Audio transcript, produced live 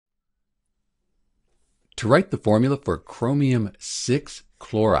To write the formula for chromium 6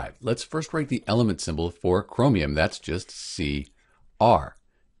 chloride, let's first write the element symbol for chromium. That's just Cr.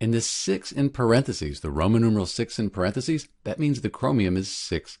 And this 6 in parentheses, the Roman numeral 6 in parentheses, that means the chromium is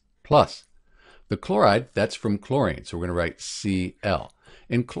 6 plus. The chloride, that's from chlorine, so we're going to write Cl.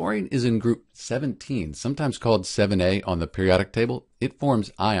 And chlorine is in group 17, sometimes called 7a on the periodic table. It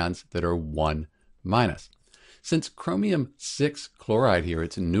forms ions that are 1 minus. Since chromium 6 chloride here,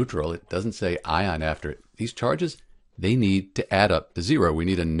 it's neutral, it doesn't say ion after it. These charges, they need to add up to 0. We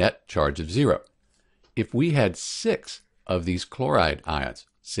need a net charge of 0. If we had 6 of these chloride ions,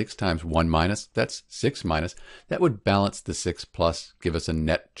 6 times 1 minus, that's 6 minus, that would balance the 6 plus, give us a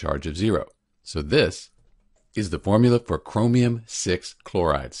net charge of 0. So this is the formula for chromium 6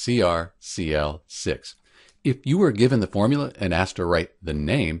 chloride, CrCl6. If you were given the formula and asked to write the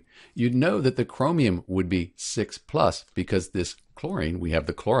name, you'd know that the chromium would be 6 plus because this chlorine, we have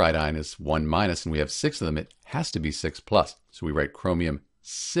the chloride ion is 1 minus and we have 6 of them, it has to be 6 plus. So we write chromium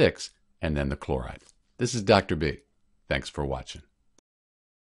 6 and then the chloride. This is Dr. B. Thanks for watching.